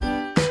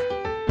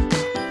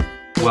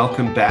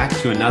Welcome back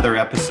to another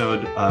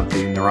episode of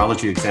the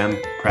Neurology Exam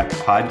Prep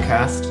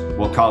Podcast.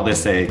 We'll call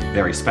this a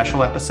very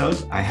special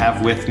episode. I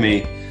have with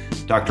me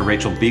Dr.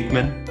 Rachel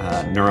Beekman,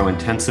 a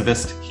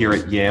neurointensivist here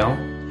at Yale,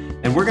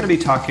 and we're going to be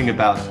talking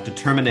about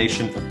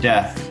determination of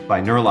death by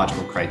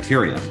neurological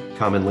criteria,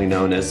 commonly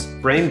known as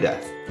brain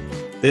death.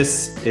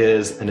 This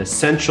is an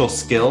essential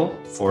skill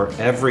for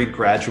every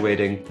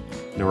graduating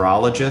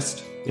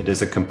neurologist. It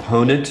is a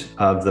component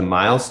of the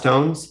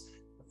milestones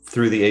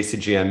through the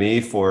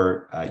ACGME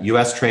for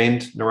US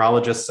trained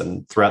neurologists,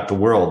 and throughout the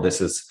world, this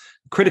is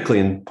a critically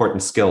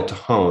important skill to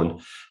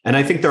hone. And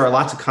I think there are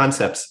lots of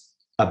concepts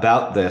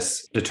about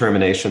this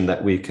determination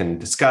that we can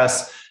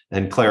discuss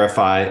and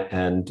clarify.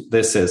 And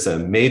this is a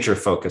major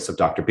focus of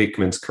Dr.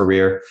 Beekman's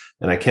career.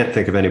 And I can't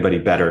think of anybody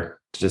better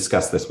to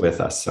discuss this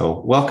with us. So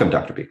welcome,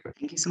 Dr. Beekman.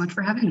 Thank you so much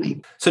for having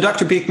me. So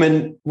Dr.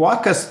 Beekman,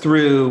 walk us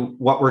through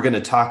what we're going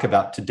to talk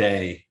about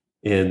today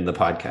in the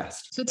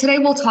podcast. So today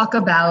we'll talk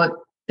about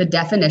the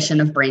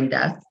definition of brain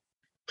death,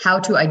 how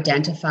to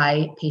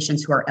identify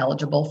patients who are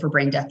eligible for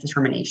brain death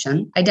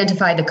determination,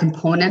 identify the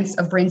components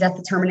of brain death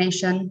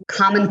determination,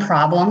 common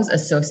problems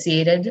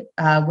associated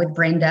with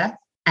brain death,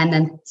 and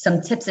then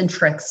some tips and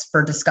tricks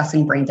for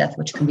discussing brain death,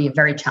 which can be a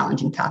very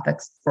challenging topic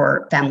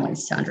for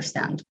families to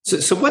understand.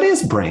 So what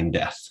is brain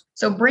death?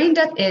 So brain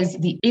death is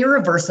the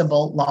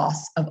irreversible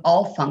loss of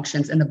all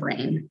functions in the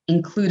brain,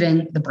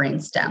 including the brain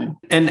stem.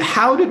 And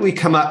how did we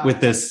come up with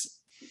this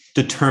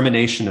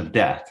determination of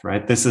death,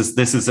 right? This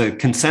is a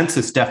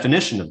consensus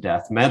definition of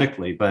death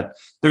medically, but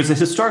there's a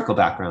historical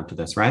background to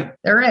this, right?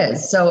 There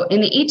is. So in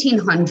the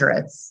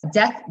 1800s,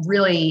 death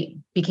really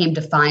became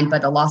defined by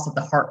the loss of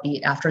the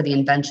heartbeat after the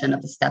invention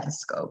of the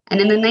stethoscope. And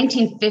in the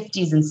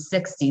 1950s and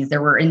 60s,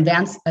 there were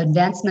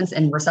advancements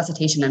in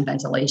resuscitation and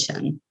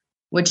ventilation,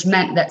 which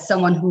meant that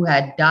someone who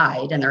had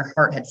died and their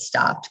heart had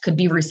stopped could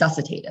be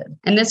resuscitated.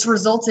 And this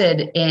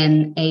resulted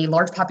in a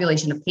large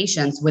population of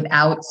patients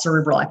without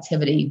cerebral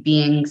activity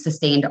being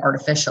sustained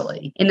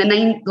artificially. In the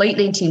late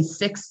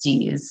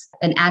 1960s,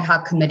 an ad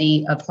hoc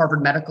committee of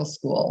Harvard Medical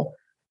School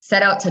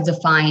set out to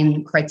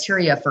define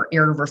criteria for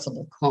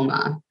irreversible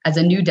coma as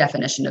a new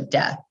definition of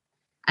death.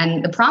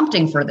 And the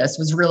prompting for this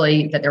was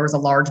really that there was a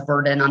large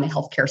burden on the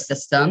healthcare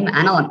system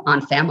and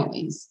on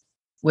families,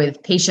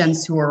 with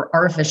patients who were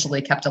artificially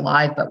kept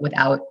alive, but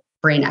without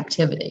brain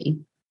activity.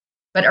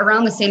 But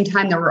around the same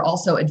time, there were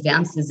also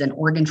advances in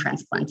organ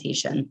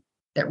transplantation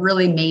that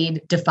really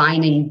made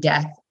defining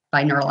death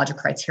by neurological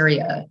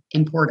criteria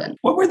important.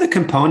 What were the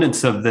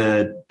components of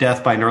the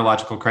death by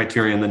neurological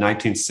criteria in the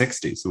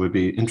 1960s? It would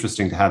be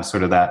interesting to have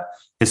sort of that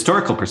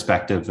historical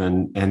perspective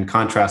and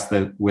contrast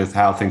that with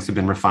how things have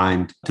been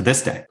refined to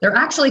this day. They're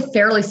actually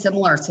fairly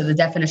similar to the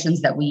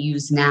definitions that we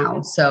use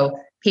now. So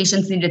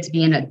patients needed to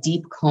be in a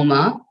deep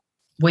coma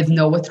with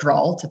no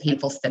withdrawal to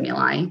painful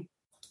stimuli.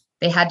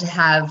 They had to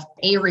have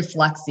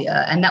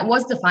areflexia, and that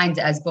was defined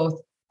as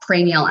both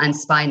cranial and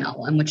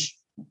spinal, and which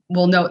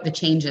we'll note the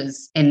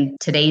changes in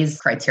today's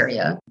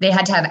criteria. They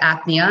had to have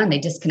apnea, and they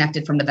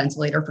disconnected from the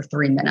ventilator for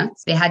 3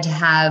 minutes. They had to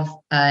have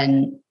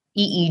an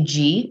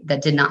EEG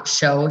that did not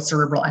show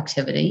cerebral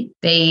activity.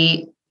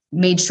 They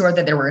made sure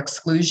that there were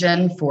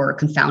exclusion for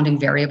confounding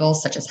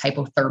variables such as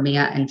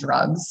hypothermia and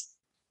drugs.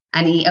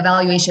 And the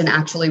evaluation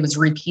actually was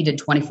repeated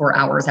 24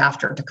 hours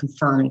after to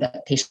confirm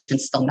that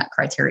patients still met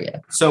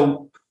criteria.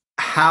 So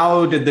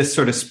how did this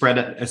sort of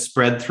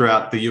spread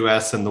throughout the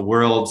US and the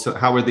world? So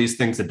how were these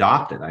things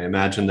adopted? I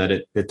imagine that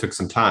it took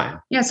some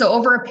time. Yeah, so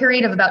over a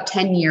period of about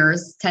 10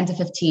 to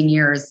 15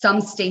 years,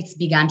 some states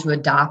began to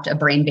adopt a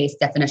brain-based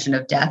definition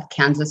of death.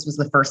 Kansas was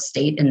the first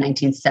state in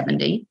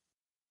 1970.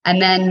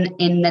 And then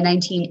in the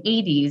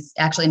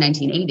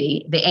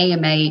 1980, the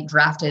AMA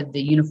drafted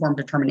the Uniform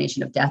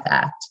Determination of Death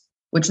Act,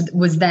 which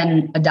was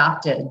then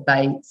adopted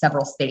by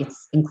several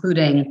states,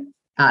 including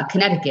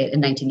Connecticut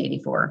in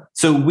 1984.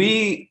 So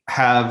we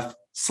have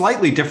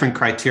slightly different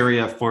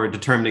criteria for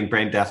determining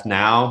brain death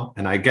now.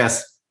 And I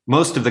guess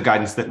most of the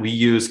guidance that we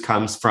use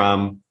comes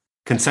from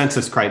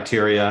consensus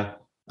criteria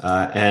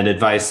and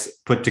advice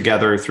put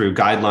together through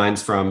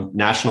guidelines from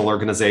national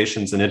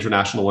organizations and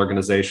international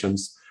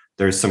organizations.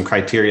 There's some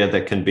criteria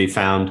that can be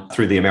found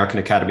through the American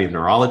Academy of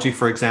Neurology,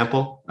 for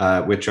example,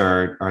 which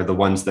are the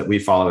ones that we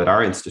follow at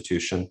our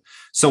institution.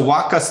 So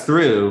walk us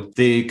through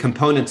the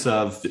components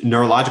of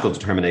neurological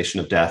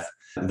determination of death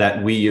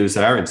that we use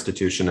at our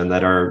institution and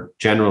that are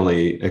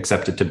generally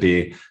accepted to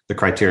be the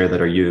criteria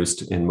that are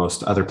used in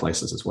most other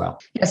places as well.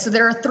 Yeah, so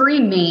there are 3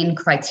 main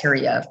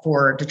criteria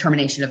for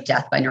determination of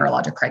death by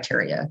neurologic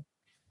criteria.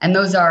 And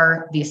those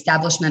are the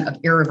establishment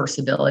of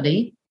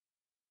irreversibility,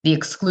 the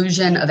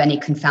exclusion of any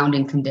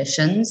confounding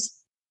conditions,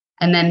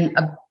 and then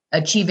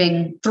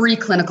achieving 3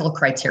 clinical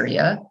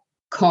criteria: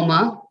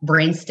 coma,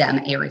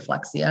 brainstem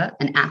areflexia,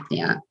 and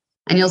apnea.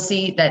 And you'll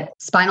see that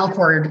spinal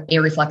cord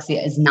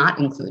areflexia is not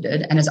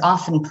included and is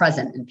often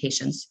present in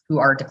patients who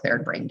are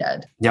declared brain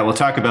dead. Yeah, we'll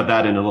talk about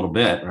that in a little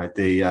bit, right?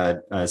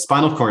 The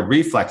spinal cord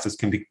reflexes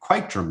can be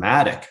quite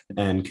dramatic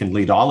and can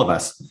lead all of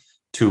us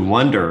to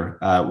wonder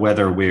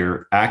whether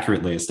we're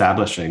accurately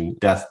establishing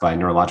death by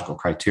neurological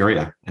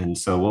criteria. And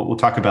so we'll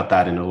talk about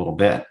that in a little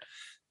bit.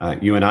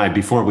 You and I,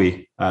 before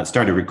we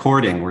started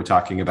recording, we're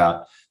talking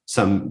about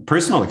some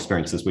personal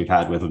experiences we've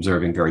had with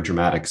observing very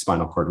dramatic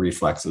spinal cord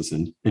reflexes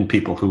in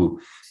people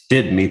who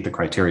did meet the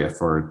criteria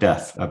for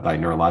death by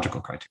neurological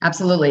criteria.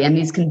 Absolutely. And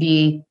these can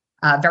be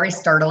very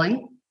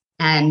startling.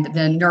 And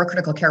the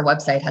Neurocritical Care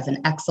website has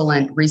an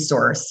excellent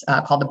resource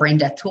called the Brain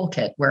Death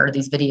Toolkit, where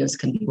these videos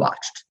can be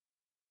watched.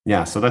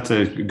 Yeah, so that's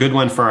a good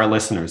one for our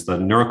listeners. The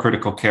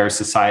Neurocritical Care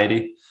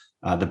Society,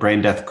 the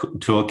Brain Death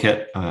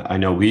Toolkit. I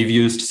know we've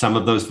used some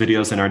of those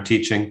videos in our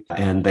teaching,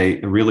 and they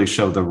really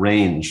show the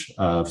range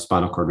of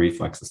spinal cord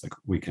reflexes that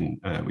we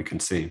can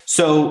see.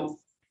 So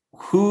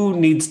who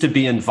needs to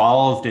be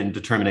involved in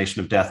determination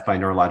of death by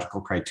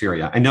neurological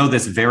criteria? I know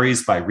this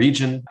varies by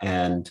region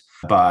and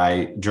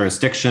by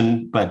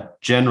jurisdiction, but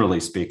generally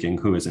speaking,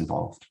 who is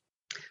involved?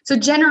 So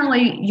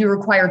generally, you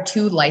require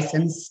 2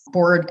 licensed,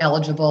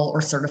 board-eligible, or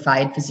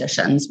certified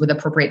physicians with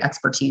appropriate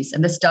expertise.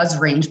 And this does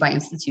range by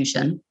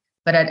institution.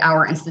 But at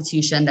our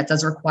institution, that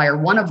does require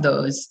one of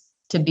those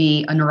to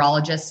be a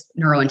neurologist,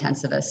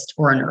 neurointensivist,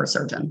 or a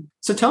neurosurgeon.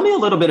 So tell me a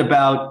little bit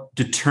about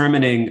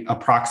determining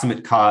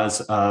approximate cause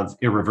of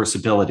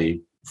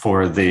irreversibility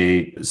for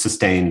the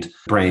sustained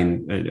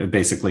brain,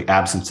 basically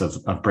absence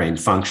of brain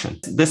function.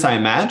 This, I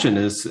imagine,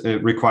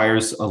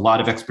 requires a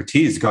lot of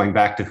expertise going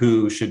back to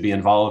who should be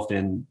involved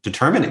in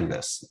determining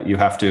this. You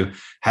have to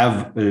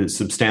have a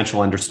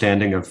substantial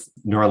understanding of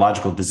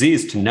neurological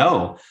disease to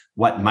know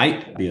what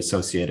might be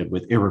associated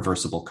with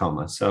irreversible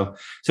coma. So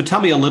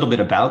tell me a little bit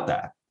about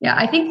that. Yeah,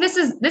 I think this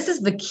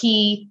is the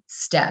key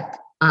step.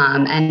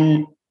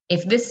 And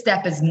if this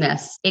step is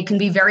missed, it can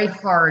be very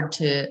hard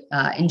to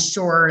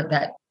ensure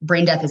that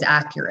brain death is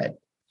accurate.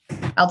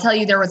 I'll tell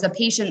you, there was a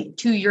patient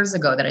 2 years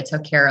ago that I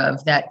took care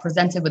of that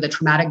presented with a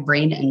traumatic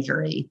brain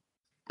injury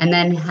and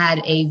then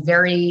had a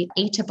very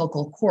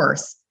atypical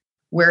course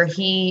where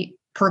he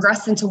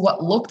progressed into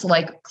what looked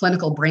like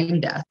clinical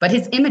brain death. But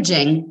his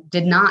imaging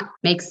did not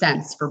make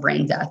sense for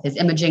brain death. His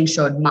imaging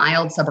showed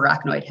mild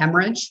subarachnoid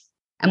hemorrhage.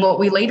 And what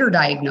we later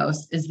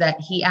diagnosed is that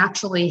he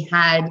actually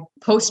had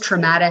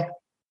post-traumatic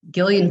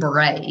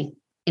Guillain-Barré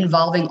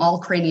involving all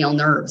cranial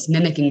nerves,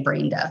 mimicking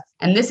brain death.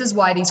 And this is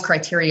why these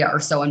criteria are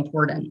so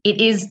important. It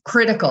is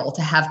critical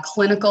to have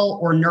clinical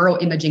or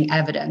neuroimaging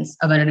evidence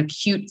of an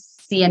acute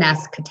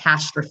CNS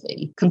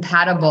catastrophe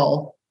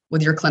compatible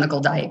with your clinical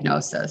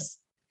diagnosis.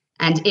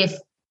 And if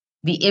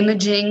the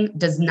imaging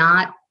does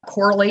not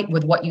correlate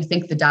with what you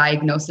think the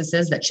diagnosis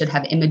is that should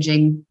have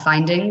imaging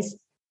findings,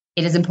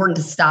 it is important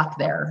to stop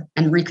there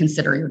and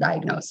reconsider your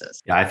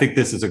diagnosis. Yeah, I think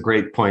this is a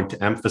great point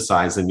to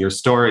emphasize in your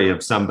story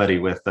of somebody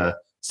with a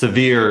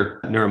severe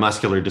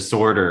neuromuscular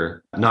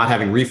disorder not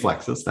having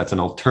reflexes. That's an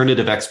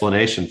alternative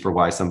explanation for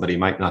why somebody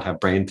might not have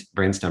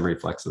brainstem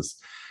reflexes.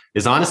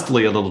 Is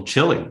honestly a little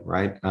chilling,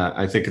 right?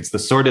 I think it's the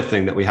sort of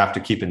thing that we have to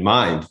keep in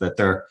mind, that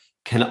there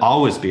can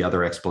always be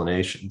other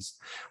explanations.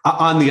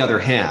 On the other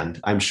hand,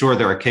 I'm sure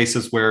there are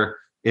cases where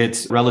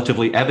it's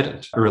relatively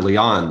evident early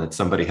on that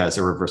somebody has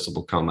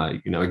irreversible coma.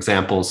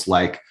 Examples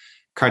like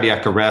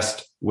cardiac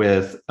arrest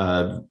with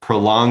a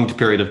prolonged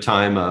period of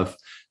time of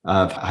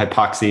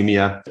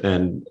hypoxemia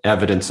and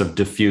evidence of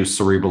diffuse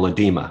cerebral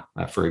edema,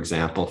 for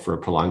example, for a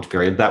prolonged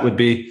period. That would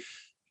be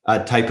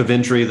a type of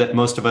injury that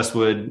most of us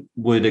would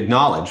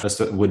acknowledge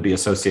would be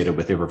associated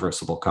with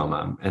irreversible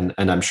coma. And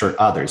I'm sure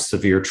others,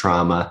 severe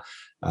trauma,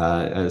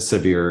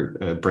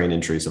 severe brain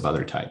injuries of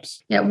other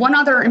types. Yeah, one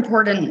other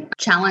important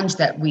challenge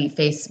that we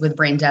face with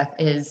brain death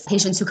is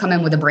patients who come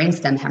in with a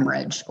brainstem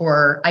hemorrhage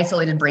or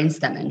isolated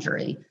brainstem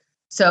injury.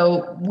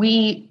 So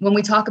when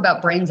we talk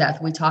about brain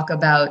death, we talk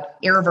about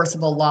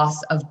irreversible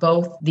loss of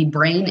both the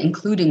brain,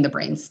 including the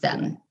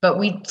brainstem. But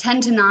we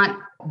tend to not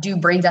do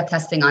brain death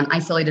testing on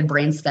isolated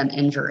brainstem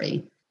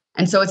injury.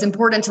 And so it's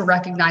important to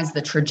recognize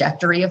the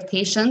trajectory of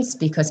patients,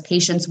 because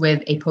patients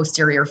with a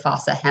posterior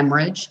fossa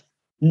hemorrhage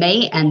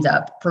may end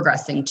up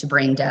progressing to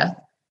brain death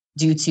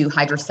due to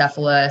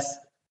hydrocephalus,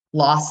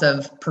 loss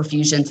of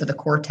perfusion to the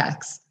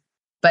cortex.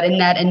 But in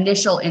that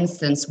initial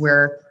instance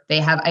where they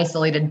have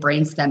isolated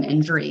brainstem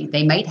injury,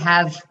 they might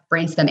have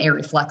brainstem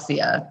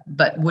areflexia,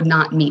 but would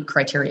not meet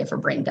criteria for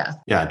brain death.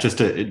 Yeah,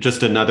 just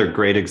another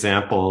great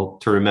example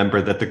to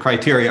remember that the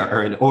criteria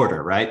are in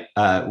order, right?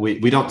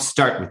 We don't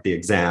start with the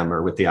exam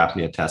or with the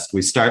apnea test.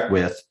 We start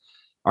with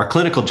our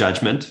clinical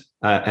judgment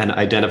and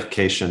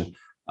identification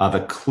of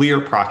a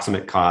clear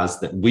proximate cause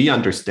that we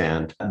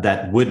understand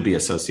that would be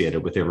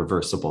associated with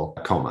irreversible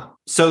coma.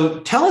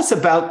 So tell us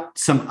about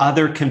some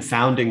other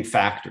confounding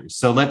factors.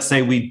 So let's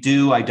say we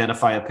do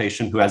identify a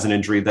patient who has an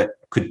injury that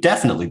could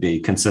definitely be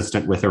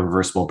consistent with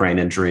irreversible brain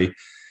injury.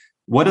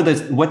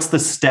 What's the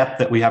step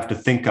that we have to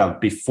think of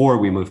before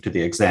we move to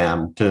the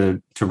exam to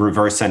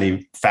reverse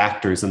any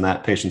factors in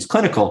that patient's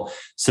clinical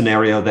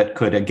scenario that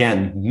could,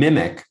 again,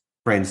 mimic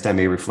brainstem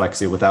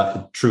areflexia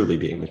without truly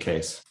being the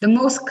case? The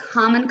most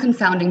common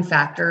confounding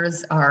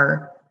factors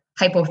are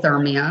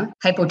hypothermia,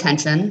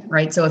 hypotension,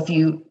 right? So if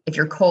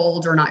you're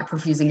cold or not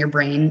perfusing your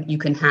brain, you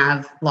can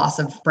have loss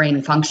of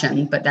brain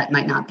function, but that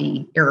might not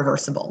be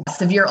irreversible.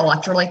 Severe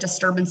electrolyte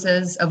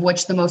disturbances, of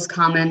which the most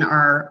common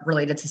are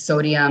related to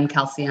sodium,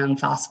 calcium,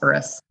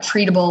 phosphorus.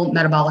 Treatable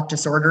metabolic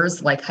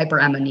disorders like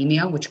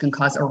hyperammonemia, which can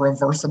cause a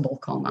reversible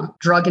coma.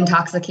 Drug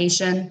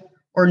intoxication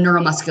or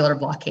neuromuscular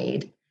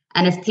blockade.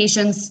 And if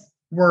patients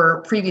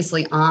were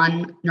previously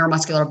on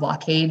neuromuscular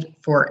blockade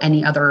for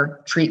any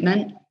other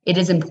treatment, it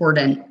is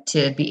important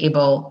to be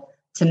able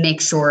to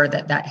make sure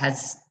that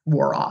has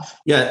wore off.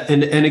 Yeah.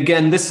 And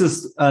again, this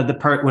is the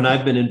part when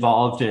I've been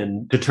involved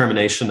in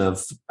determination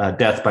of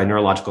death by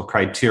neurological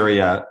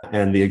criteria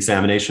and the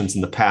examinations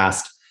in the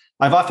past.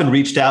 I've often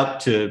reached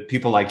out to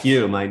people like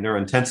you, my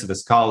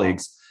neurointensivist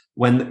colleagues,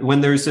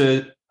 when there's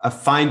a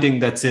finding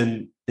that's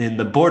in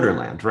the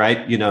borderland,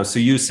 right? So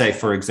you say,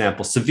 for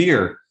example,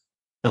 severe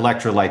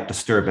electrolyte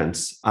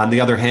disturbance. On the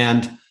other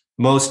hand,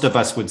 most of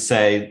us would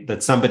say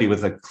that somebody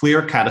with a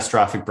clear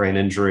catastrophic brain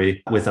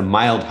injury with a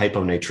mild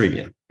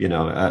hyponatremia,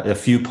 a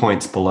few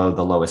points below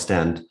the lowest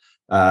end,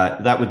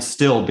 that would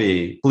still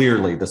be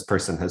clearly this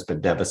person has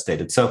been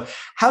devastated. So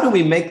how do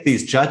we make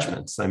these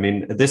judgments? I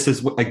mean, this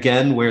is,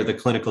 again, where the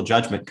clinical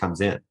judgment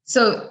comes in.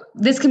 So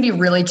this can be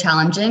really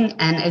challenging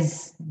and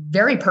is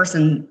very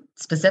person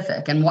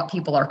specific and what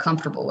people are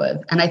comfortable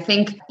with. And I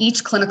think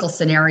each clinical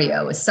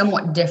scenario is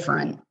somewhat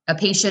different. A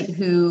patient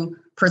who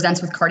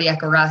presents with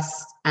cardiac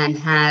arrest and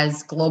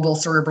has global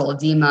cerebral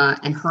edema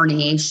and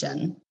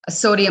herniation, a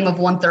sodium of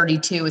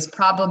 132 is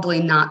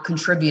probably not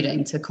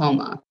contributing to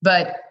coma.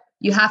 But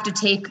you have to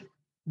take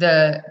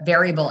the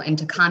variable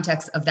into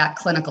context of that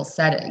clinical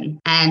setting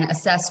and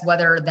assess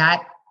whether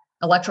that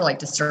electrolyte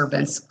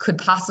disturbance could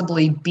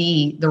possibly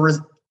be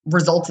the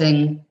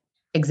resulting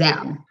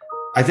exam.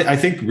 I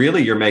think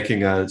really you're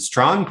making a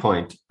strong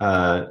point,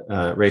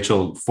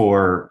 Rachel,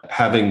 for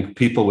having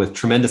people with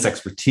tremendous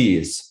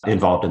expertise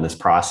involved in this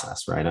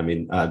process, right? I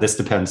mean, this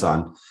depends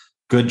on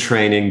good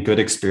training, good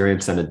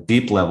experience, and a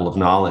deep level of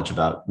knowledge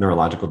about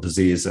neurological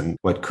disease and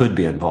what could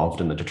be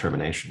involved in the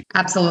determination.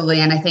 Absolutely.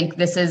 And I think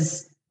this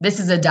is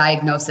a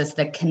diagnosis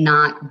that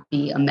cannot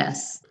be a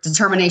miss.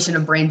 Determination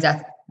of brain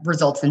death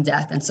results in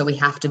death. And so we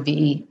have to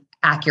be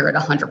accurate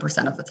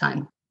 100% of the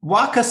time.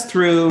 Walk us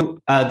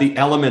through the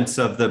elements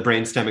of the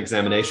brainstem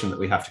examination that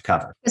we have to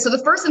cover. So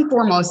the first and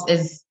foremost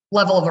is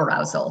level of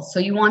arousal. So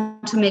you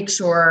want to make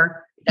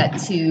sure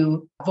that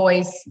to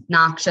voice,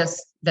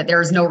 noxious, that there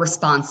is no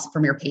response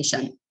from your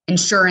patient,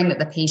 ensuring that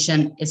the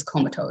patient is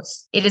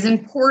comatose. It is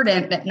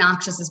important that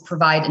noxious is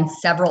provided in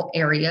several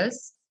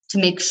areas to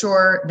make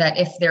sure that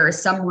if there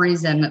is some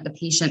reason that the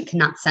patient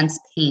cannot sense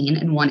pain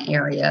in one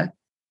area,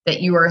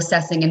 that you are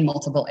assessing in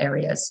multiple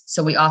areas.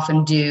 So we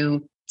often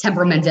do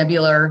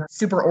temporomandibular,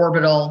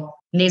 supraorbital,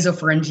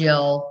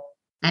 nasopharyngeal,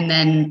 and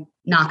then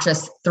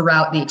noxious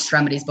throughout the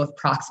extremities, both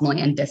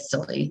proximally and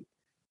distally,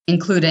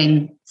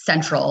 including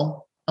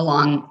central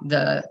along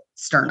the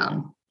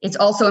sternum. It's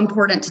also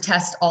important to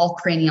test all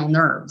cranial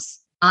nerves.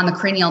 On the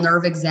cranial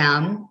nerve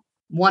exam,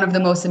 one of the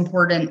most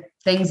important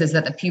things is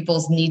that the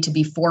pupils need to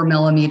be 4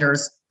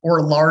 millimeters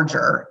or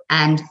larger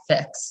and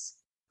fixed.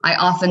 I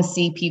often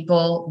see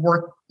people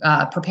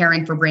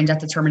preparing for brain death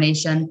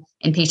determination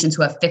in patients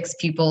who have fixed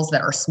pupils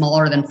that are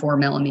smaller than 4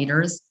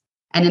 millimeters.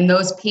 And in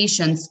those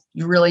patients,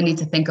 you really need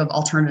to think of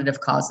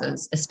alternative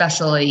causes,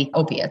 especially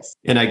opiates.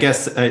 And I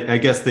guess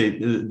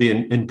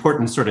the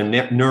important sort of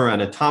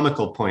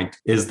neuroanatomical point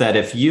is that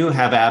if you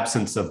have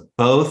absence of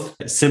both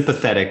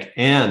sympathetic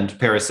and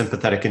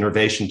parasympathetic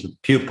innervation to the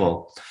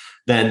pupil,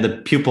 then the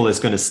pupil is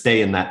going to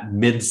stay in that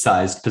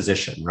mid-sized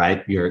position,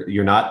 right?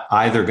 You're not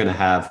either going to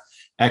have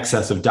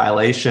excessive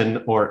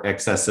dilation or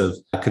excessive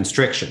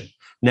constriction.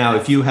 Now,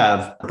 if you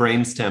have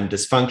brainstem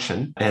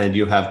dysfunction and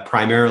you have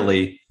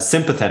primarily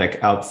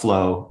sympathetic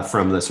outflow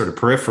from the sort of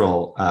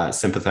peripheral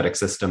sympathetic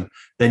system,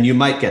 then you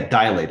might get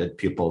dilated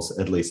pupils,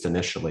 at least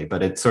initially.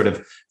 But it sort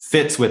of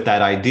fits with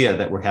that idea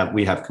that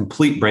we have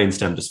complete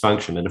brainstem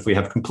dysfunction. And if we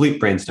have complete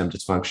brainstem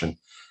dysfunction,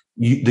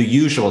 the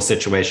usual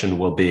situation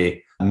will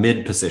be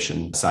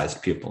mid-position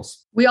sized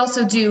pupils. We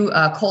also do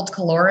cold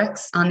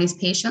calorics on these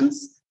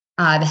patients.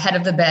 The head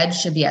of the bed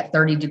should be at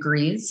 30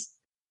 degrees.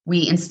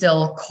 We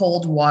instill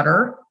cold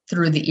water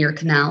through the ear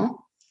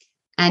canal.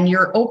 And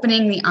you're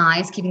opening the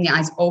eyes, keeping the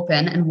eyes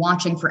open and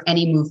watching for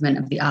any movement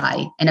of the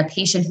eye. In a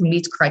patient who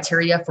meets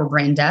criteria for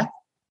brain death,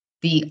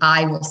 the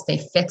eye will stay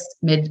fixed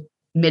mid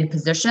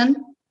position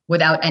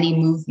without any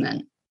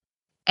movement.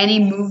 Any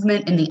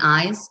movement in the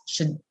eyes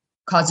should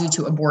cause you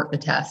to abort the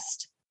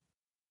test.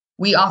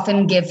 We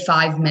often give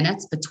 5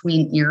 minutes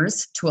between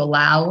ears to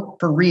allow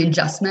for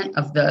readjustment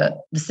of the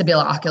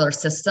vestibulo-ocular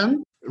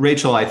system.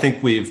 Rachel, I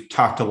think we've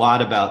talked a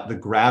lot about the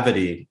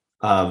gravity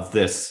of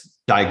this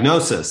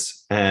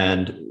diagnosis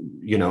and,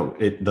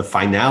 the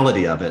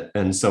finality of it.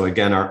 And so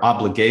again, our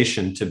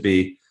obligation to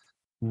be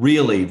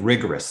really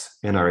rigorous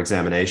in our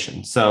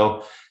examination.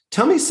 So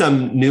tell me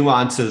some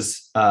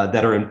nuances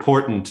that are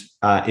important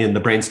in the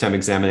brainstem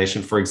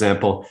examination. For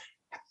example,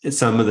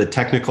 some of the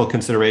technical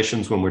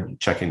considerations when we're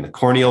checking the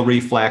corneal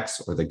reflex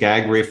or the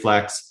gag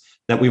reflex,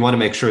 that we want to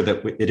make sure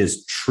that it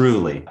is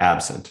truly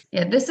absent.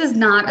 Yeah, this is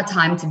not a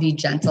time to be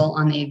gentle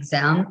on the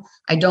exam.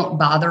 I don't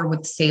bother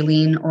with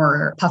saline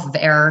or puff of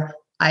air.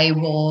 I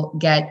will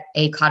get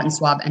a cotton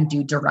swab and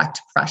do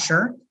direct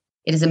pressure.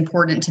 It is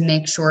important to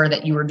make sure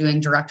that you are doing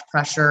direct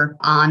pressure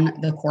on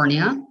the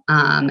cornea.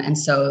 And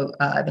so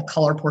the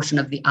color portion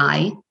of the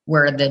eye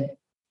where the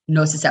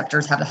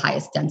nociceptors have the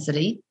highest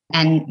density.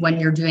 And when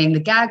you're doing the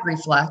gag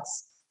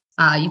reflex,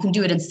 you can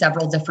do it in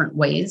several different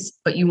ways,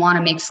 but you want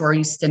to make sure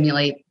you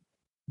stimulate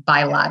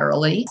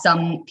bilaterally.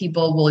 Some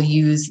people will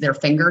use their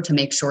finger to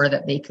make sure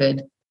that they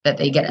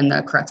get in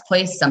the correct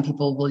place. Some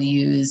people will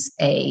use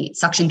a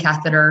suction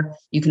catheter.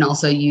 You can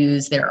also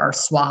use, there are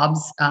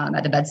swabs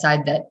at the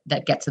bedside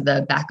that get to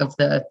the back of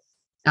the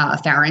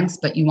pharynx,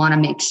 but you want to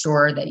make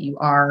sure that you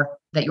are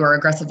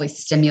aggressively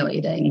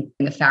stimulating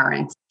the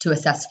pharynx to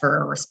assess for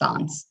a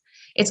response.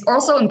 It's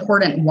also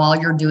important while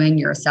you're doing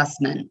your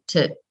assessment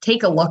to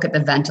take a look at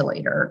the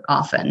ventilator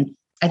often.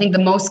 I think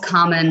the most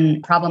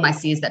common problem I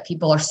see is that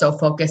people are so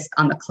focused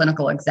on the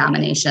clinical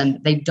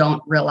examination, they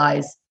don't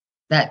realize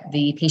that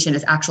the patient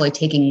is actually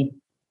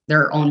taking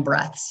their own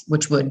breaths,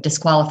 which would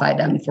disqualify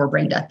them for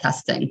brain death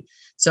testing.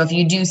 So if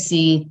you do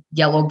see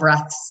yellow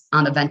breaths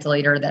on the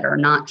ventilator that are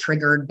not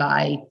triggered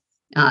by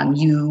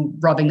you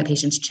rubbing the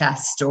patient's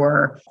chest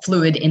or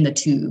fluid in the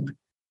tube,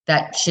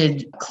 that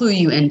should clue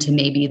you into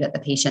maybe that the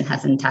patient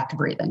has intact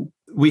breathing.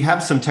 We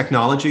have some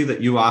technology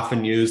that you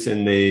often use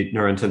in the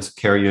neurointensive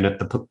care unit,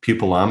 the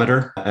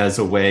pupillometer, as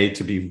a way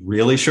to be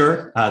really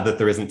sure that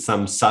there isn't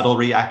some subtle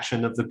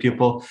reaction of the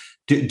pupil.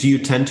 Do you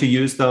tend to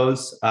use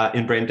those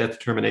in brain death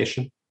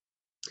determination?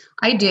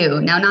 I do.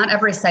 Now, not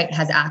every site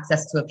has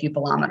access to a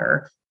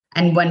pupillometer.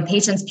 And when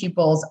patients'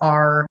 pupils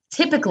are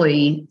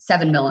typically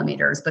 7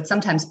 millimeters, but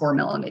sometimes 4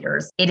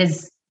 millimeters, it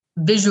is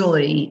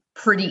visually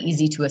pretty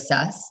easy to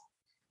assess.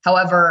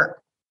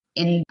 However,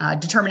 in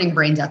determining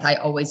brain death, I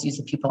always use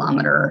a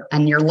pupillometer,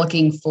 and you're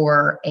looking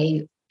for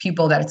a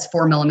pupil that is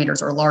 4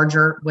 millimeters or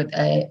larger with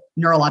a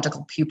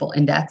neurological pupil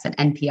index, an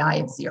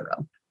NPI of 0.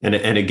 And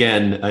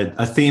again,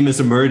 a theme is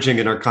emerging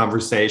in our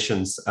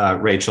conversations,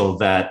 Rachel,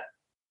 that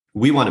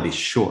we want to be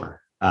sure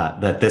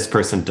that this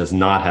person does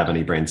not have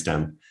any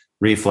brainstem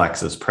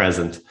reflexes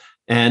present.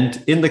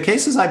 And in the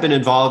cases I've been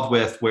involved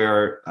with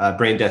where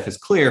brain death is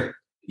clear,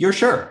 you're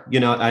sure.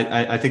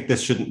 I think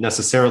this shouldn't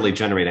necessarily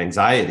generate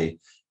anxiety.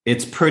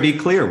 It's pretty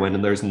clear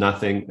when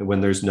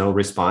there's no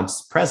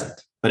response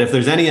present. But if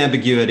there's any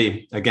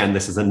ambiguity, again,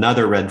 this is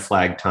another red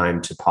flag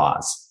time to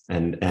pause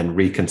and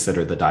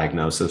reconsider the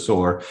diagnosis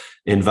or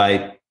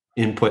invite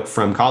input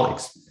from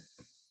colleagues.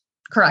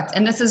 Correct.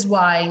 And this is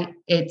why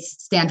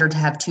it's standard to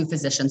have 2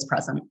 physicians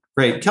present.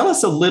 Great. Tell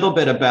us a little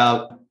bit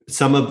about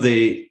some of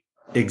the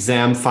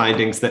exam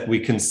findings that we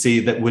can see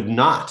that would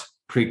not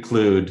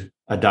preclude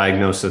a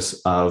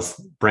diagnosis of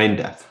brain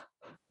death.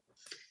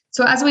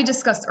 So as we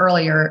discussed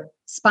earlier,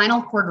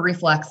 spinal cord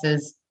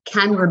reflexes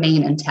can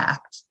remain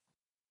intact.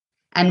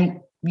 And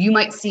you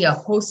might see a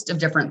host of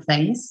different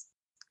things,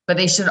 but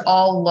they should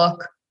all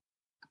look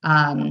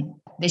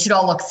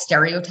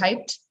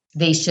stereotyped.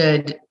 They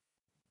should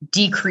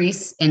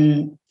decrease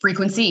in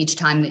frequency each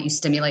time that you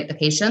stimulate the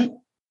patient.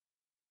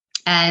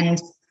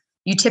 And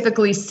you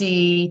typically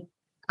see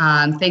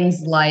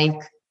things like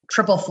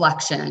triple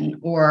flexion,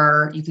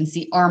 or you can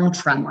see arm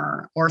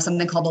tremor, or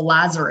something called a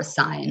Lazarus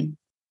sign,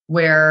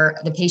 where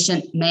the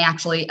patient may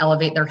actually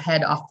elevate their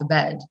head off the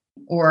bed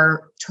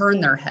or turn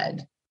their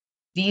head.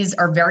 These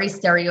are very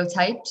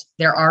stereotyped.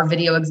 There are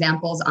video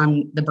examples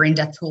on the Brain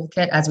Death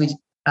Toolkit, as we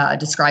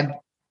described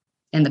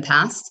in the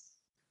past.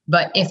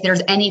 But if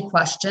there's any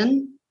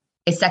question,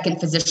 a second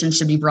physician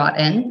should be brought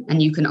in,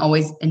 and you can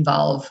always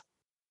involve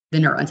the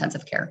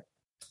neurointensive care.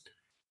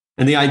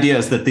 And the idea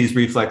is that these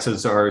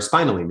reflexes are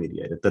spinally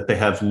mediated, that they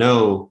have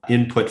no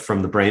input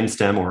from the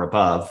brainstem or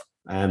above,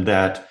 and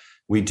that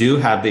we do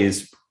have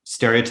these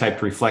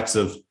stereotyped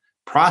reflexive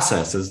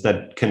processes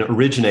that can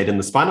originate in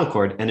the spinal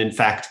cord and in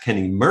fact can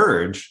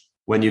emerge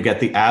when you get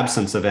the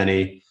absence of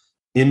any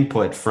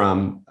input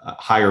from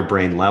higher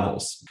brain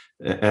levels.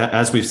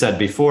 As we've said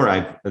before,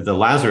 the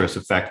Lazarus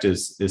effect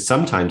is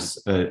sometimes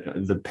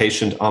the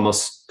patient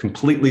almost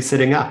completely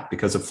sitting up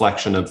because of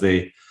flexion of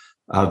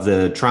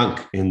the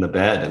trunk in the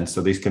bed. And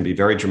so these can be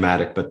very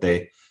dramatic, but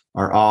they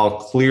are all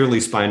clearly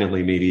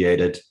spinally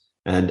mediated.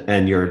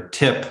 And your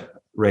tip,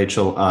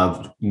 Rachel,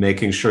 of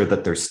making sure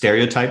that they're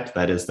stereotyped,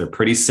 that is, they're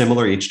pretty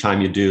similar each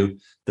time you do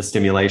the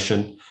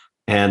stimulation,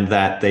 and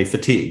that they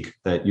fatigue,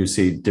 that you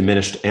see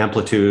diminished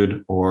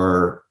amplitude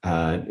or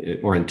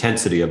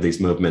intensity of these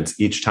movements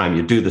each time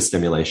you do the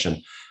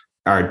stimulation,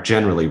 are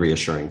generally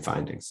reassuring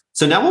findings.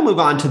 So now we'll move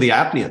on to the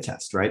apnea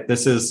test, right?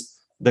 This is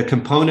the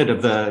component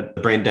of the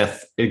brain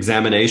death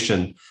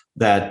examination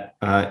that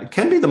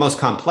can be the most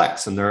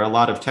complex, and there are a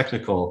lot of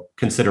technical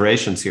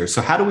considerations here.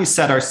 So how do we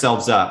set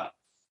ourselves up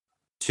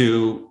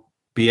to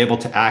be able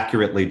to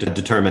accurately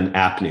determine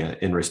apnea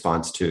in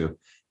response to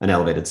an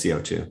elevated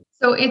CO2?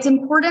 So it's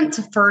important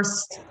to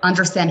first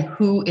understand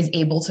who is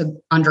able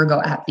to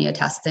undergo apnea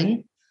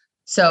testing.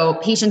 So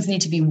patients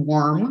need to be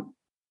warm.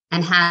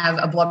 and have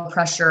a blood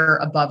pressure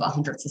above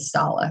 100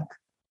 systolic.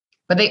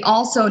 But they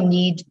also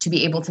need to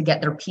be able to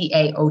get their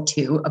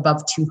PaO2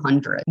 above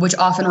 200, which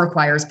often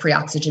requires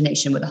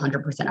pre-oxygenation with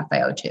 100%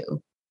 FiO2.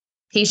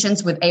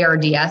 Patients with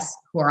ARDS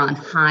who are on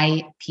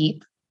high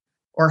PEEP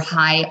or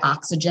high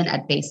oxygen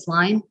at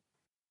baseline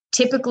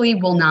typically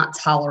will not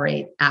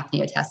tolerate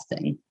apnea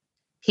testing.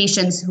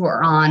 Patients who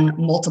are on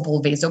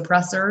multiple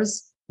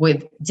vasopressors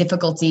with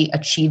difficulty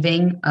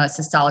achieving a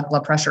systolic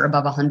blood pressure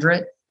above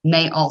 100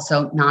 may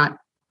also not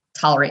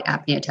tolerate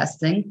apnea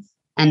testing,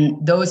 and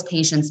those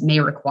patients may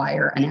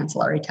require an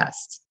ancillary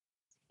test.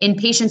 In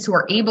patients who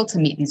are able to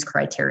meet these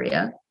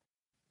criteria,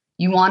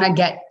 you want to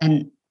get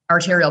an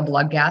arterial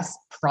blood gas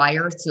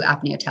prior to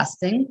apnea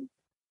testing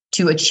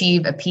to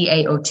achieve a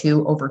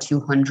PaO2 over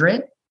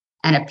 200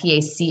 and a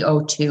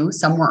PaCO2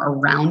 somewhere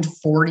around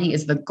 40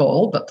 is the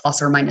goal, but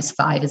plus or minus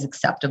 5 is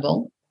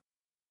acceptable.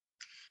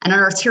 And an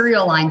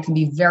arterial line can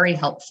be very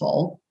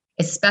helpful,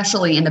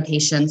 especially in the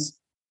patients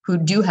who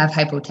do have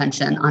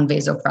hypotension on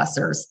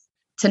vasopressors,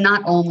 to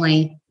not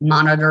only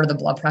monitor the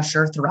blood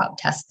pressure throughout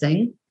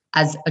testing,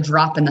 as a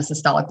drop in the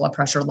systolic blood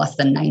pressure less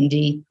than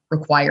 90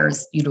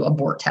 requires you to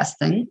abort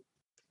testing,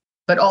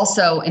 but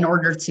also in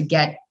order to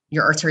get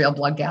your arterial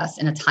blood gas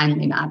in a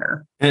timely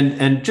manner.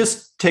 And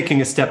just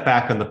taking a step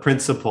back on the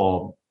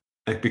principle,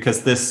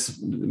 because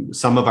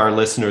some of our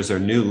listeners are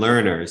new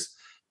learners,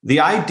 the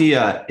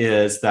idea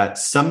is that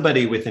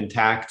somebody with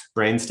intact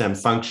brainstem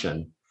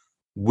function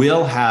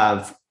will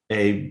have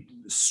a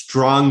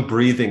strong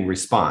breathing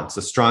response,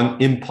 a strong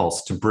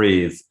impulse to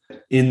breathe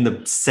in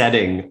the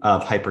setting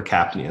of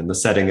hypercapnia, in the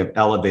setting of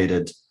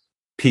elevated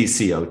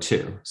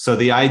PCO2. So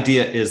the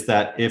idea is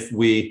that if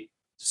we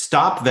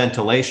stop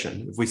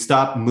ventilation, if we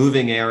stop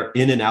moving air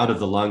in and out of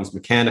the lungs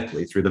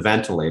mechanically through the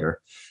ventilator,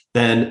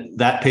 then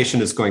that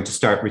patient is going to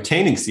start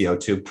retaining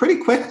CO2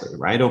 pretty quickly,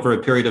 right, over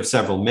a period of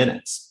several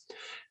minutes.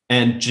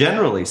 And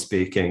generally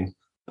speaking,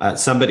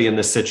 somebody in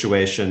this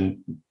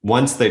situation,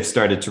 once they've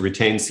started to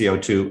retain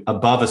CO2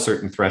 above a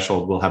certain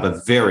threshold, will have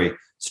a very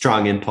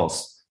strong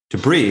impulse to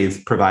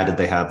breathe, provided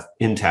they have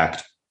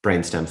intact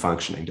brainstem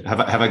functioning. Have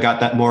I got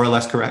that more or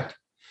less correct?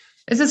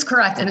 This is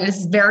correct. And it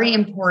is very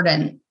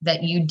important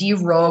that you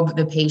derobe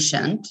the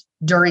patient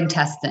during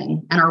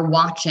testing and are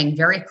watching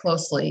very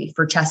closely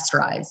for chest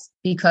rise,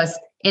 because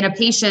in a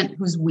patient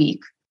who's weak,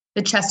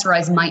 the chest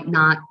rise might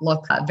not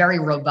look very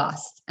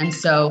robust. And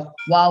so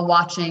while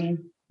watching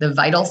the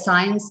vital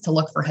signs to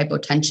look for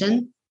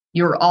hypotension,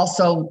 you're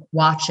also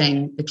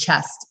watching the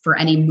chest for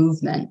any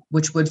movement,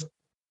 which would,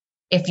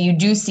 if you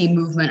do see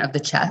movement of the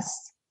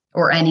chest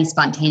or any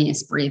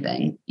spontaneous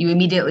breathing, you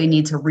immediately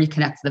need to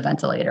reconnect to the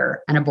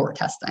ventilator and abort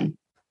testing.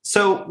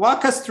 So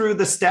walk us through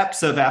the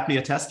steps of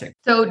apnea testing.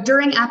 So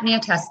during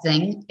apnea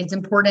testing, it's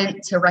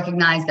important to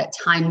recognize that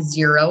time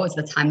 0 is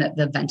the time that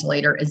the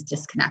ventilator is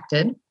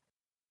disconnected.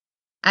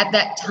 At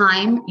that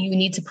time, you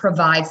need to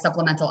provide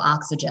supplemental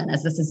oxygen,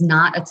 as this is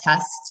not a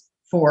test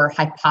for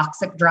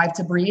hypoxic drive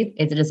to breathe.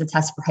 It is a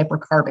test for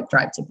hypercarbic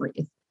drive to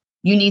breathe.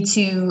 You need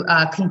to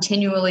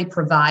continually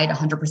provide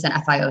 100%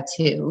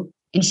 FiO2,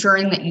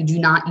 ensuring that you do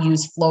not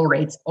use flow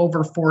rates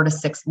over 4 to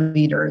 6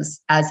 liters,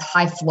 as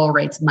high flow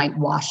rates might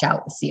wash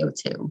out the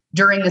CO2.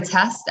 During the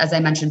test, as I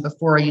mentioned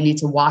before, you need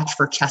to watch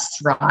for chest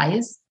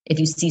rise. If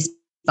you see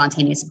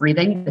spontaneous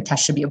breathing, the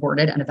test should be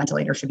aborted and the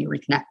ventilator should be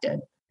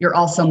reconnected. You're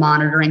also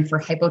monitoring for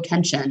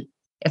hypotension.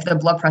 If the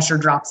blood pressure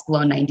drops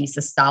below 90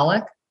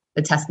 systolic,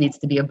 the test needs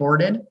to be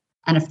aborted.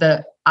 And if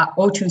the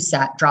O2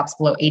 sat drops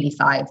below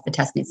 85, the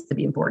test needs to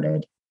be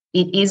aborted.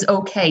 It is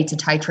okay to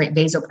titrate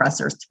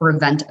vasopressors to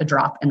prevent a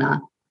drop in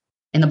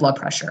the blood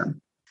pressure.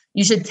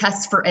 You should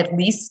test for at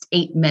least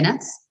 8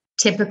 minutes.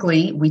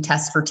 Typically, we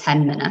test for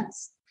 10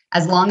 minutes,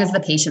 as long as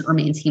the patient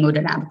remains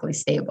hemodynamically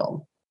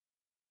stable.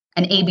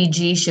 An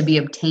ABG should be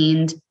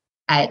obtained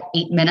at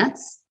 8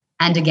 minutes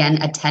and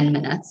again at 10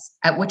 minutes,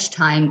 at which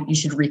time you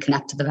should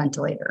reconnect to the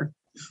ventilator.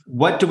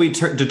 What do we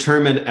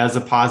determine as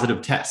a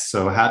positive test?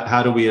 So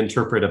how do we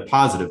interpret a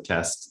positive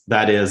test?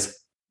 That is,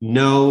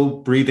 no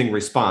breathing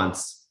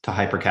response to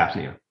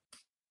hypercapnia.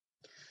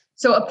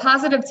 So a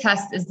positive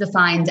test is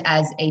defined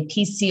as a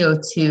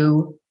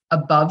PCO2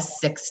 above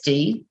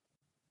 60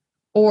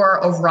 or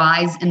a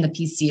rise in the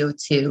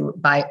PCO2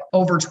 by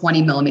over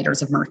 20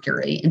 millimeters of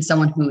mercury in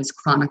someone who is a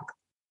chronic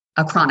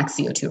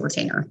CO2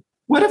 retainer.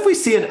 What if we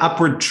see an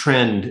upward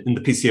trend in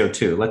the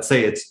PCO2? Let's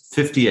say it's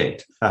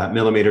 58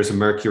 millimeters of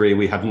mercury.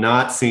 We have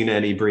not seen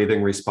any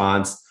breathing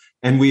response,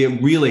 and we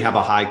really have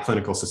a high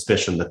clinical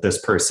suspicion that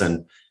this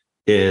person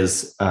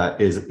is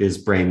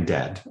brain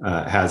dead,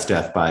 has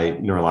death by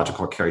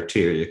neurological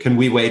criteria. Can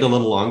we wait a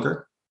little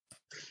longer?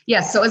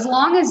 Yes. So as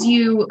long as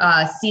you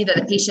see that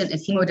the patient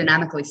is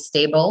hemodynamically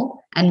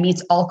stable and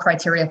meets all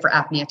criteria for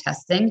apnea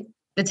testing,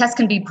 the test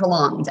can be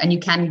prolonged and you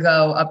can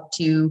go up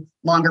to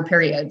longer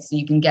periods. So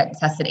you can get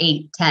tested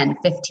 8, 10,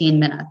 15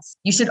 minutes.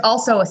 You should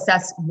also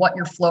assess what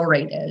your flow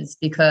rate is,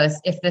 because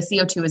if the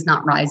CO2 is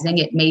not rising,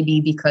 it may be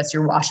because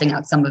you're washing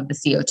out some of the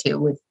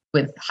CO2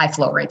 with high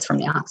flow rates from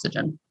the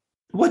oxygen.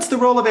 What's the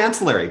role of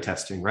ancillary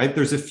testing, right?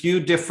 There's a few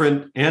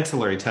different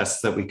ancillary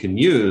tests that we can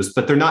use,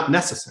 but they're not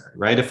necessary,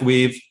 right? If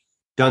we've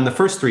done the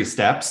first three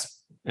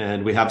steps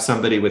and we have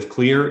somebody with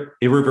clear,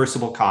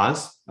 irreversible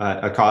cause,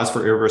 a cause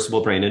for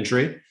irreversible brain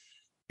injury,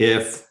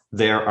 if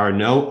there are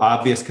no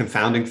obvious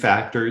confounding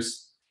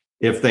factors,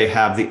 if they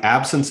have the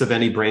absence of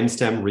any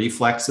brainstem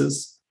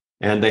reflexes,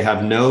 and they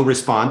have no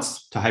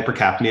response to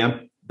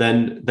hypercapnia,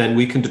 then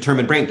we can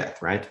determine brain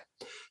death, right?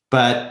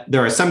 But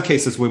there are some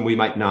cases when we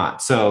might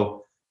not.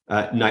 So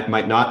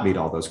might not meet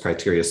all those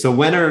criteria. So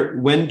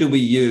when do we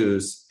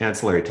use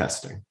ancillary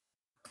testing?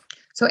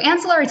 So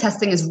ancillary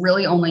testing is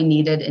really only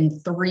needed in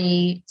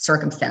three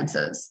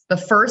circumstances. The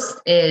first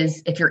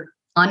is if you're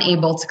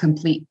unable to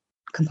complete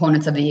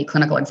components of the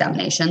clinical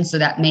examination. So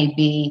that may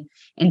be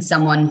in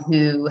someone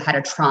who had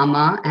a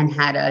trauma and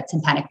had a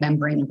tympanic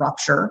membrane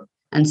rupture,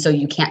 and so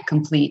you can't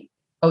complete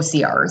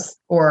OCRs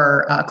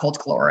or cold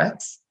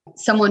calorics.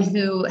 Someone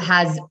who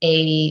has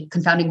a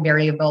confounding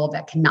variable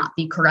that cannot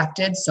be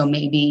corrected. So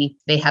maybe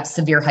they have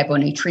severe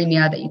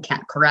hyponatremia that you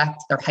can't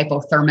correct. They're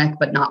hypothermic,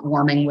 but not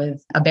warming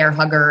with a bear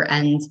hugger,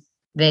 and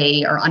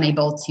they are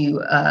unable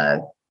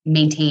to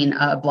maintain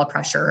a blood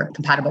pressure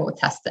compatible with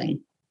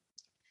testing.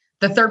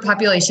 The third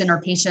population are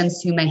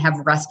patients who may have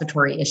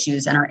respiratory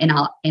issues and are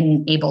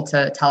unable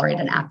to tolerate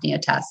an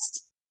apnea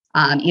test,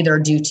 either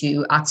due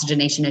to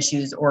oxygenation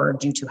issues or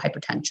due to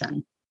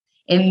hypertension.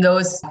 In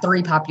those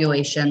three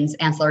populations,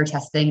 ancillary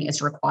testing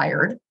is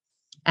required.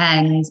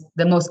 And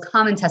the most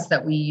common test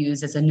that we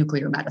use is a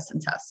nuclear medicine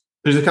test.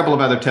 There's a couple of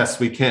other tests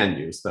we can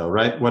use, though,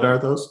 right? What are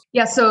those?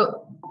 Yeah,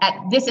 so at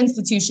this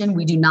institution,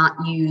 we do not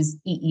use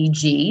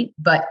EEG,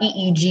 but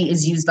EEG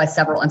is used by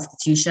several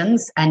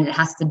institutions, and it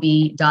has to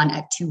be done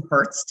at 2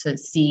 hertz to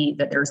see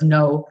that there's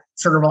no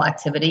cerebral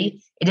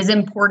activity. It is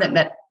important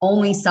that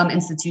only some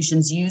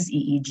institutions use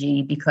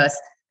EEG because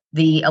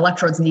the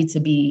electrodes need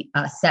to be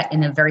set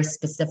in a very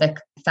specific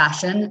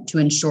fashion to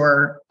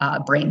ensure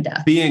brain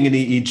death. Being an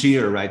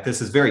EEGer, right,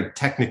 this is very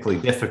technically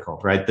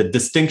difficult, right? The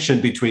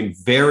distinction between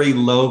very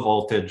low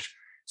voltage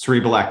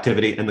cerebral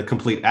activity and the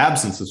complete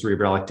absence of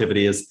cerebral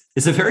activity is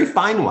a very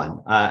fine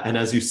one. And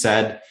as you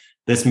said,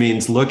 this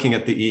means looking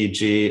at the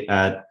EEG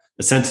at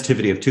a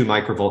sensitivity of 2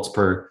 microvolts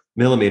per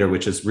millimeter,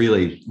 which is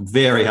really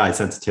very high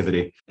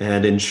sensitivity,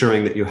 and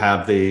ensuring that you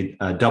have the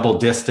double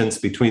distance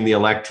between the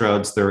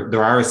electrodes.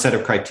 There are a set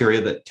of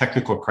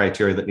technical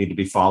criteria that need to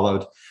be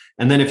followed.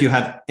 And then if you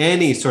have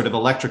any sort of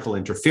electrical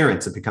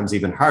interference, it becomes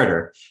even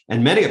harder.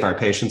 And many of our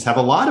patients have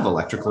a lot of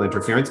electrical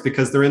interference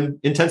because they're in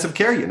intensive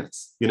care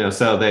units,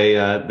 so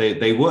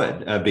they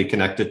would be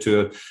connected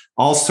to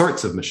all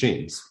sorts of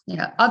machines.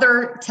 Yeah.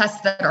 Other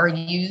tests that are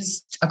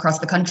used across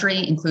the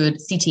country include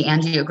CT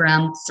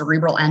angiogram,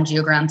 cerebral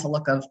angiogram to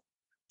look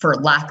for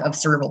lack of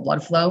cerebral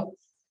blood flow,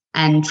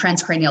 and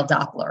transcranial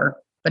Doppler.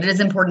 But it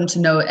is important to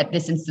note at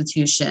this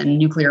institution,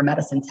 nuclear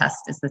medicine test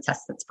is the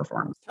test that's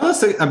performed. Tell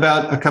us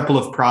about a couple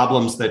of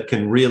problems that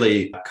can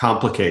really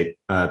complicate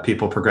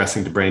people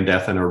progressing to brain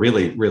death and are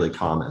really, really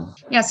common.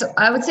 Yeah, so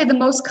I would say the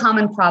most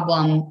common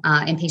problem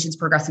in patients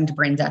progressing to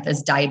brain death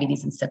is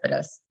diabetes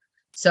insipidus.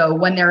 So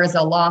when there is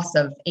a loss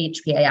of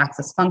HPA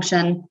axis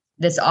function,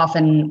 this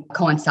often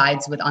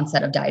coincides with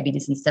onset of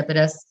diabetes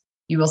insipidus.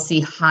 You will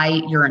see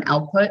high urine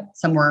output,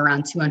 somewhere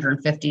around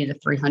 250 to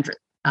 300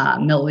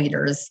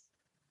 milliliters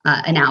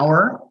an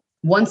hour.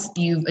 Once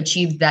you've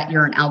achieved that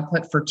urine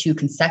output for 2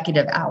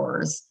 consecutive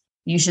hours,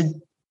 you should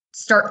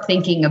start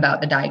thinking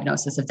about the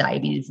diagnosis of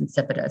diabetes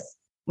insipidus,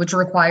 which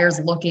requires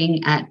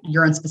looking at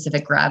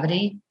urine-specific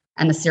gravity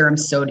and the serum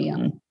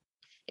sodium.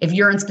 If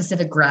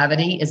urine-specific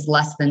gravity is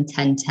less than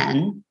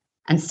 1010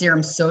 and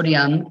serum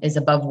sodium is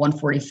above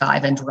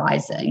 145 and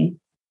rising,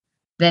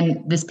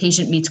 then this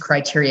patient meets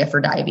criteria for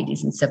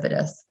diabetes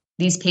insipidus.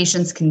 These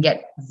patients can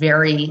get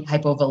very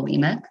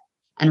hypovolemic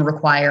and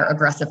require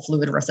aggressive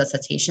fluid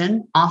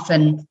resuscitation,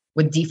 often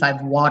with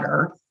D5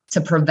 water,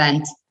 to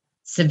prevent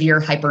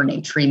severe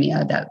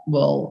hypernatremia that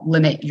will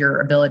limit your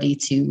ability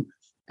to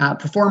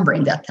perform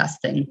brain death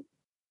testing.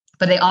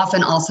 But they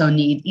often also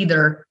need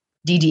either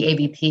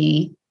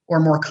DDAVP or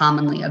more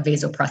commonly a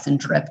vasopressin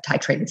drip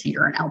titrated to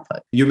urine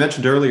output. You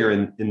mentioned earlier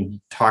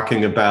in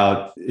talking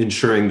about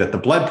ensuring that the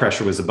blood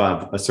pressure was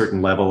above a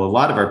certain level. A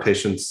lot of our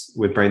patients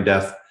with brain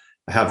death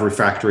have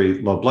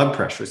refractory low blood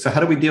pressure. So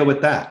how do we deal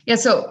with that? Yeah,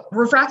 so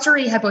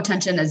refractory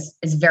hypotension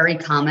is very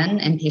common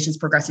in patients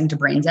progressing to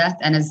brain death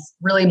and is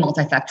really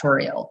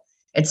multifactorial.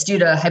 It's due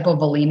to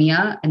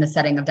hypovolemia in the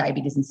setting of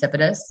diabetes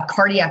insipidus,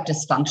 cardiac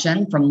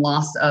dysfunction from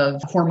loss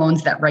of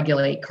hormones that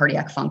regulate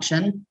cardiac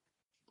function,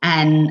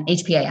 and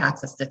HPA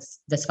axis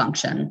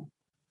dysfunction.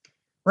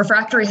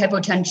 Refractory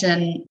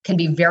hypotension can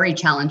be very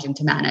challenging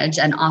to manage,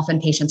 and often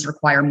patients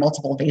require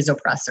multiple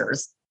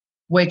vasopressors,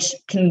 which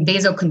can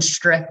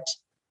vasoconstrict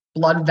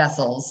blood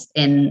vessels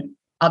in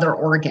other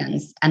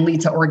organs and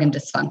lead to organ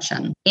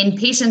dysfunction. In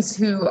patients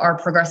who are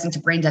progressing to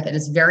brain death, it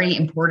is very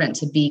important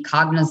to be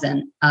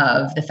cognizant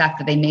of the fact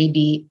that they may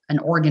be an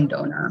organ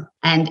donor.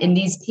 And in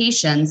these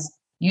patients,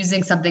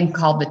 using something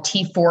called the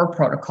T4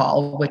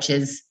 protocol, which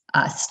is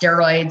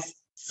steroids,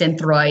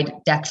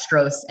 Synthroid,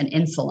 dextrose, and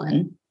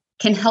insulin,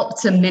 can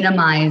help to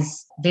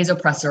minimize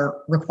vasopressor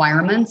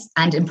requirements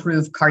and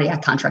improve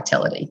cardiac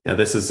contractility. Yeah,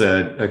 this is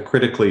a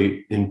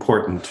critically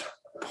important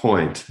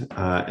point,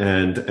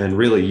 and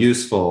really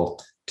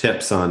useful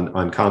tips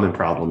on common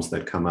problems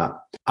that come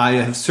up. I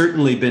have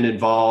certainly been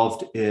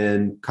involved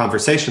in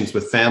conversations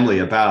with family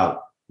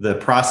about the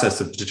process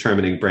of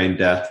determining brain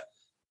death.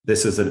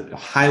 This is a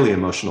highly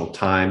emotional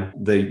time.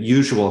 The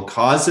usual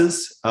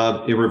causes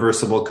of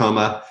irreversible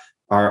coma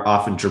are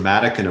often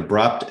dramatic and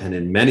abrupt, and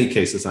in many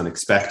cases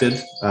unexpected.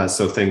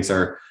 So things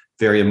are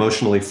very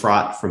emotionally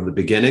fraught from the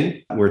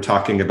beginning. We're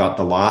talking about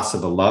the loss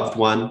of a loved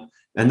one.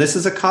 And this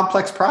is a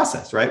complex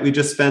process, right? We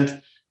just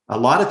spent a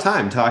lot of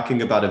time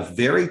talking about a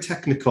very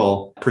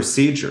technical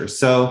procedure.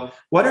 So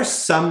what are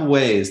some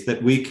ways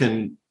that we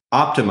can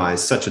optimize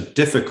such a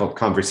difficult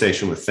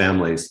conversation with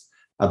families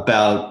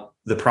about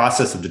the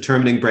process of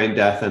determining brain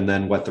death and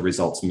then what the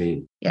results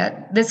mean?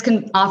 Yeah, this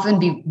can often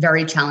be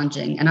very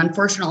challenging. And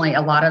unfortunately,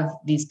 a lot of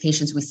these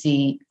patients we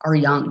see are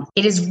young.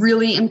 It is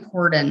really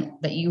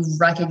important that you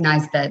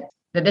recognize that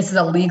this is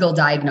a legal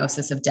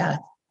diagnosis of death.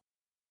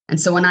 And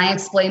so when I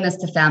explain this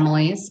to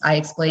families, I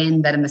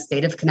explain that in the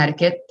state of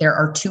Connecticut, there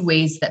are two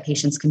ways that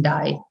patients can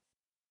die.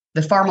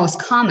 The far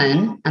most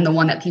common, and the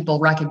one that people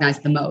recognize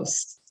the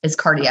most, is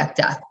cardiac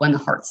death, when the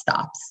heart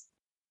stops.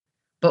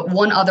 But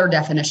one other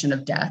definition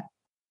of death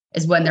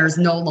is when there's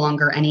no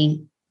longer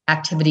any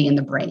activity in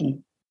the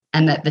brain,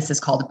 and that this is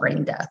called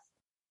brain death.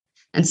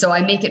 And so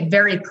I make it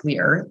very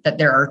clear that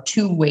there are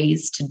two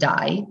ways to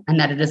die and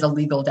that it is a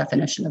legal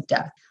definition of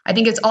death. I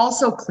think it's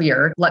also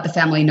clear to let the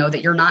family know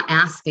that you're not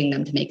asking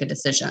them to make a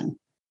decision.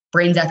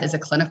 Brain death is a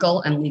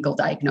clinical and legal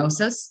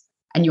diagnosis,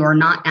 and you are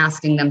not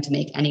asking them to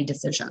make any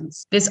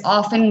decisions. This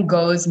often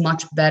goes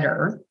much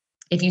better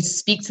if you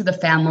speak to the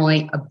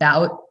family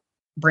about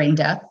brain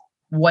death,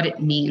 what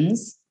it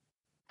means,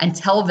 and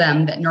tell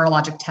them that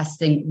neurologic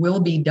testing will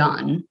be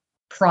done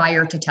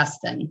prior to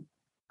testing.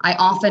 I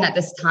often at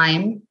this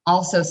time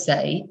also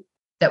say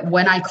that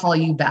when I call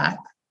you back,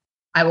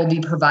 I will be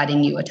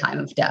providing you a time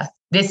of death.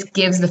 This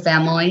gives the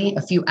family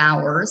a few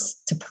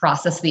hours to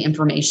process the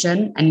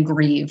information and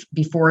grieve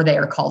before they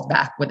are called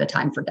back with a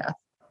time for death.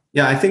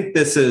 Yeah, I think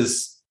this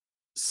is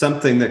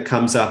something that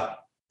comes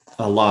up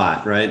a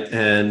lot, right?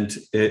 And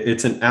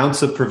it's an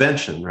ounce of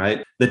prevention,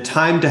 right? The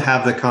time to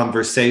have the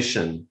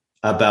conversation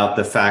about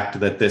the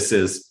fact that this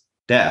is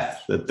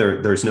death, that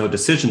there's no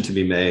decision to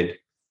be made,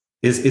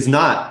 is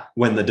not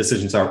when the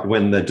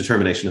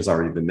determination has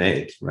already been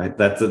made, right?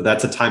 That's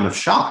a time of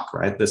shock,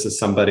 right? This is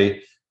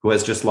somebody who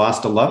has just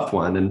lost a loved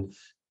one. And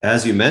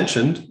as you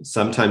mentioned,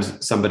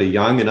 sometimes somebody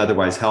young and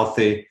otherwise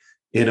healthy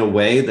in a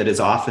way that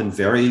is often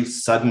very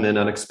sudden and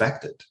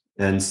unexpected.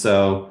 And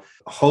so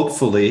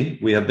hopefully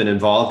we have been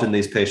involved in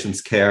these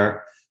patients'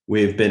 care.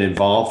 We've been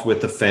involved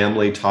with the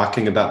family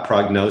talking about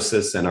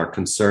prognosis and our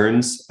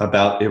concerns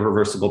about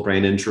irreversible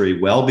brain injury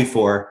well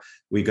before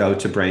we go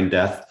to brain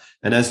death.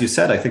 And as you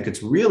said, I think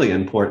it's really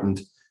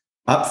important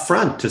up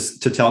front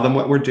to tell them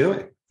what we're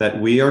doing,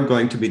 that we are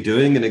going to be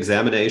doing an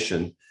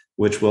examination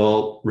which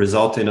will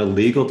result in a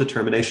legal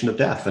determination of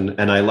death.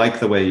 And I like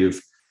the way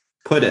you've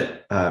put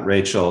it,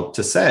 Rachel,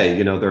 to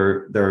say,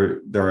 there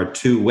are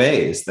two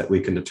ways that we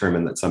can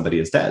determine that somebody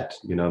is dead,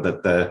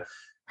 that the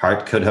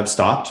heart could have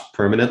stopped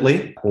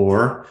permanently,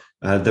 or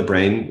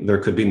there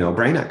could be no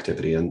brain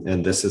activity.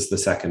 And this is the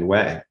second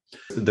way.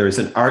 There's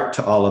an art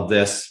to all of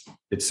this.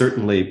 It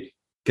certainly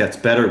gets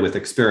better with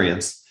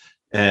experience,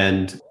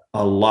 and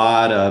a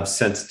lot of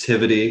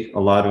sensitivity, a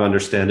lot of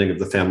understanding of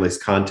the family's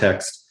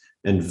context,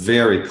 and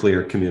very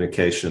clear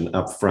communication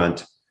up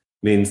front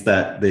means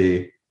that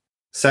the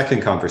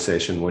second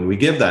conversation, when we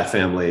give that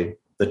family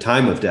the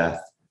time of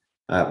death,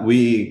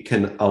 we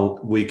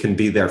can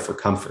be there for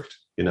comfort.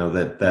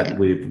 That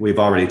we've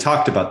already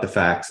talked about the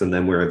facts, and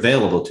then we're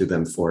available to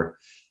them for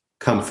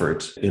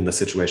comfort in the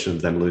situation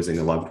of them losing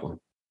a loved one.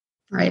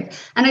 Right.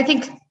 And I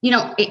think,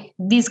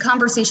 these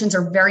conversations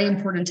are very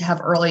important to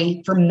have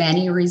early for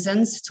many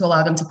reasons to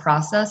allow them to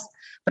process.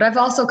 But I've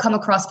also come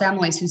across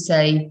families who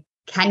say,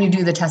 can you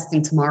do the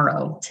testing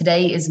tomorrow?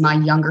 Today is my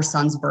younger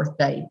son's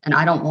birthday, and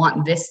I don't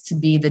want this to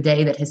be the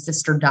day that his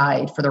sister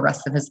died for the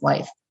rest of his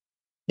life.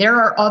 There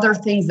are other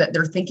things that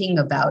they're thinking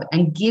about,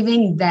 and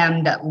giving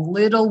them that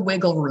little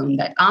wiggle room,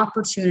 that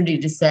opportunity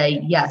to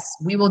say, yes,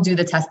 we will do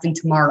the testing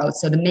tomorrow.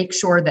 So to make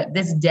sure that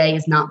this day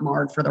is not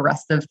marred for the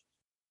rest of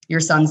your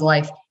son's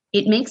life,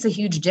 it makes a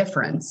huge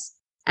difference.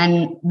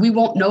 And we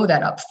won't know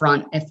that up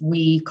front if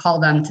we call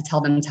them to tell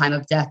them time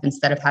of death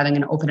instead of having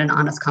an open and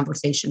honest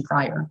conversation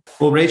prior.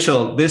 Well,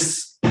 Rachel,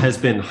 this has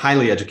been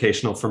highly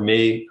educational for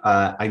me.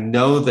 I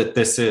know that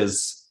this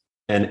is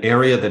an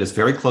area that is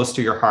very close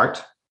to your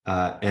heart,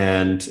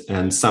 and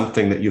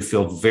something that you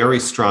feel very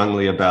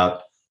strongly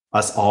about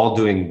us all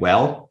doing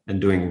well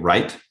and doing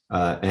right.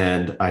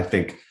 And I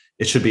think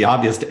it should be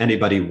obvious to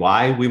anybody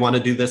why we want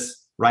to do this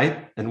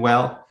right and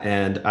well.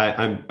 And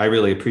I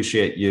really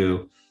appreciate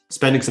you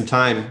spending some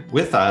time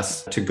with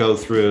us to go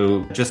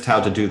through just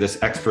how to do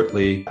this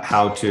expertly,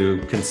 how to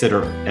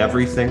consider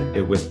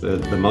everything with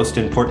the most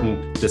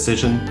important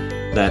decision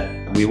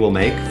that we will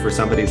make for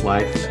somebody's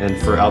life, and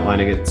for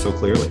outlining it so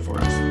clearly for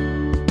us.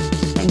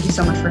 Thank you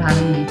so much for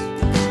having me.